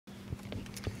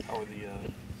How are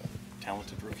the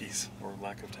talented rookies, or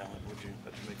lack of talent? How'd you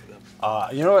make of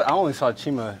them? You know what? I only saw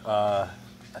Chima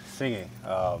singing.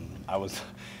 I was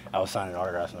signing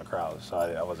autographs in the crowd, so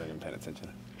I wasn't even paying attention.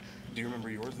 Do you remember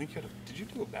yours? I think you had did you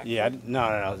do a backflip? Yeah,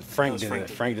 no. Frank was did Frank it.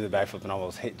 did- Frank did the backflip and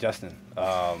almost hit Justin.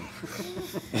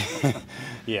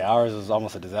 Yeah, ours was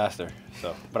almost a disaster.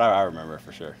 So, but I remember it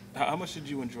for sure. How much did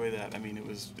you enjoy that? I mean,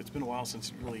 it's been a while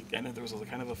since really. I know there was a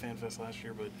kind of a fan fest last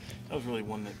year, but that was really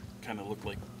one that kind of looked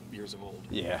like years of old.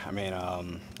 Yeah, I mean,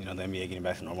 you know, the NBA getting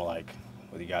back to normal, like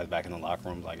with you guys back in the locker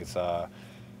room, like it's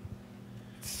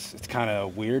kind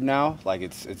of weird now. Like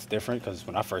it's different because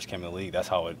when I first came in the league, that's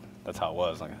how it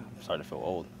was. Like I'm starting to feel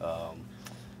old.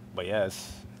 But yeah,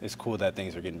 it's cool that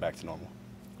things are getting back to normal.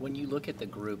 When you look at the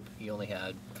group, you only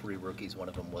had 3 rookies. One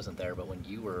of them wasn't there. But when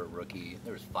you were a rookie,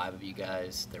 there was 5 of you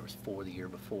guys. There was 4 the year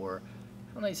before.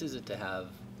 How nice is it to have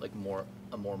like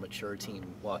a more mature team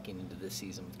walking into this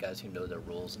season with guys who know their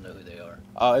roles and know who they are?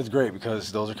 It's great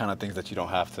because those are kind of things that you don't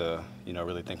have to, you know,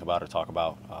 really think about or talk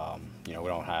about. You know, we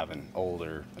don't have an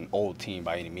old team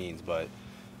by any means, but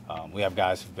we have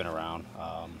guys who've been around,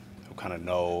 who kind of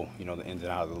know, you know, the ins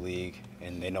and outs of the league,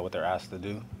 and they know what they're asked to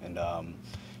do. And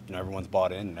you know, everyone's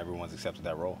bought in and everyone's accepted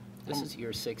that role. This is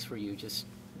year 6 for you. Just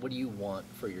what do you want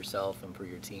for yourself and for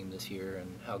your team this year,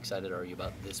 and how excited are you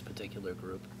about this particular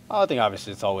group? I think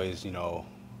obviously it's always, you know,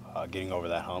 getting over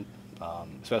that hump,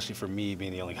 especially for me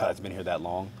being the only guy that's been here that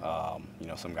long. You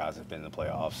know, some guys have been in the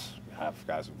playoffs. We have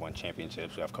guys who've won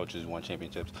championships. We have coaches who won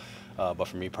championships. But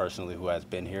for me personally, who has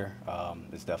been here,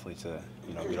 it's definitely to,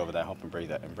 you know, get over that hump and break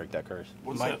that curse.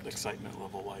 What's that excitement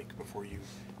level like before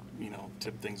you know,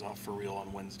 tip things off for real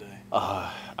on Wednesday?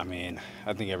 I mean,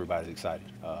 I think everybody's excited,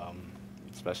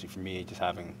 especially for me, just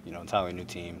having, you know, entirely new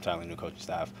team, entirely new coaching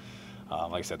staff.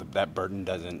 Like I said, that burden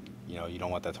doesn't, you know, you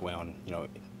don't want that to weigh on, you know,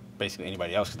 basically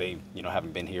anybody else because they, you know,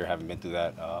 haven't been here, haven't been through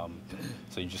that.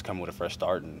 So you just come with a fresh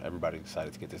start, and everybody's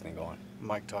excited to get this thing going.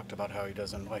 Mike talked about how he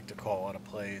doesn't like to call out of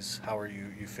plays. How are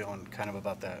you feeling kind of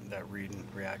about that read and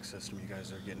react system you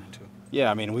guys are getting into?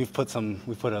 Yeah, I mean, we've put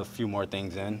a few more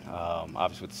things in,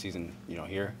 obviously with the season, you know,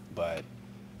 here, but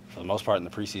for the most part in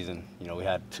the preseason, you know, we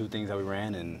had 2 things that we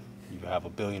ran, and you have a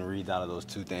billion reads out of those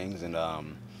 2 things, and I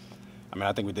mean,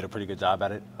 I think we did a pretty good job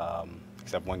at it,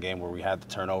 except one game where we had the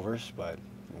turnovers, but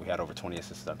we had over 20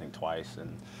 assists, I think, twice,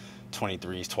 and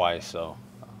 23s twice. So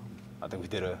I think we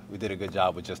did a good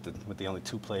job with with the only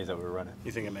 2 plays that we were running.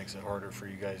 You think it makes it harder for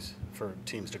you guys, for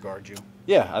teams to guard you?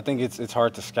 Yeah, I think it's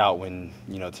hard to scout when,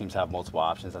 you know, teams have multiple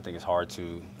options. I think it's hard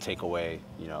to take away,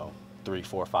 you know, 3,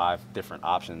 4, 5 different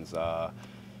options.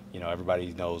 You know,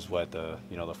 everybody knows what the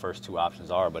first 2 options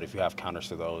are, but if you have counters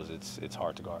to those, it's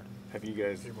hard to guard. Have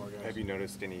you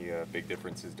noticed any big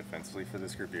differences defensively for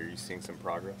this group? Are you seeing some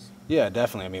progress? Yeah,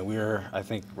 definitely. I mean, I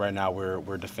think right now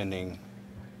we're defending,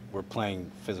 we're playing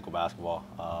physical basketball.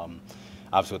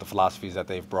 Obviously with the philosophies that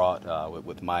they've brought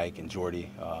with Mike and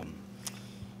Jordy,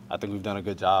 I think we've done a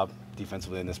good job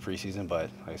defensively in this preseason, but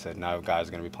like I said, now guys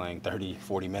are going to be playing 30,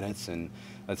 40 minutes, and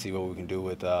let's see what we can do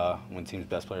with when teams'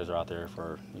 best players are out there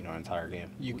for, you know, an entire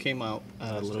game. You came out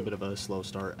a little bit of a slow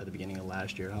start at the beginning of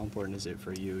last year. How important is it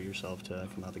for you yourself to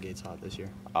come out the gates hot this year?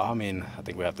 I mean, I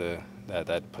think we have to.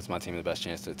 That puts my team in the best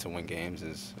chance to win games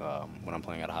is when I'm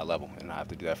playing at a high level, and I have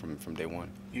to do that from day one.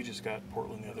 You just got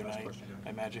Portland the other night. I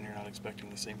imagine you're not expecting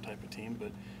the same type of team,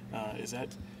 but is that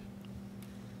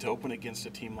to open against a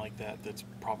team like that that's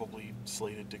probably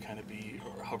slated to kind of be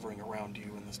hovering around you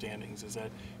in the standings? Is that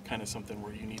kind of something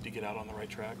where you need to get out on the right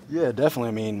track? Yeah, definitely.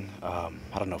 I mean, I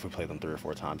don't know if we played them 3 or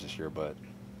 4 times this year, but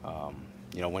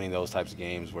you know, winning those types of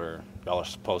games where y'all are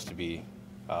supposed to be,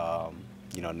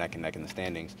 you know, neck and neck in the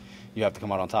standings, you have to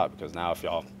come out on top, because now if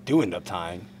y'all do end up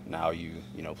tying, now you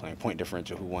know, playing point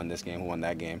differential, who won this game, who won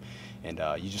that game, and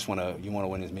you just want to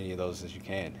win as many of those as you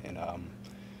can, and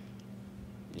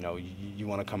you know, you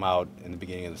want to come out in the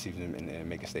beginning of the season and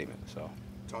make a statement. So.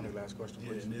 Tony, last question, Yeah,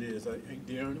 please. and it is. Hey,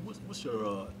 Darren, what's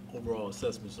your overall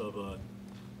assessments of the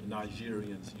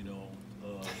Nigerians, you know,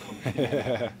 coming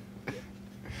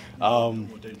in?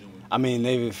 What they doing? I mean,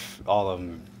 they've all of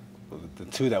them. The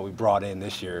 2 that we brought in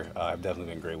this year have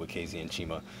definitely been great with KZ and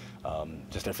Chima.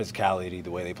 Just their physicality, the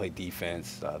way they play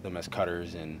defense, them as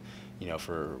cutters, and you know,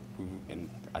 and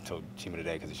I told Chima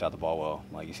today because he shot the ball well.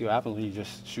 Like, you see what happens when you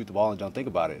just shoot the ball and don't think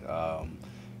about it.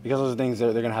 Because those are things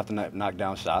they're going to have to knock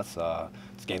down shots to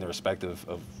gain the respect of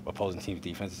opposing teams'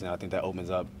 defenses, and I think that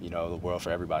opens up, you know, the world for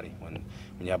everybody. When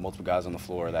you have multiple guys on the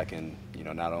floor that can, you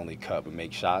know, not only cut but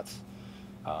make shots,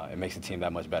 it makes the team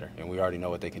that much better. And we already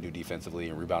know what they can do defensively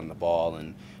and rebounding the ball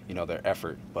and, you know, their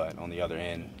effort. But on the other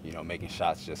end, you know, making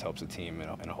shots just helps the team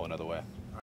in a whole other way.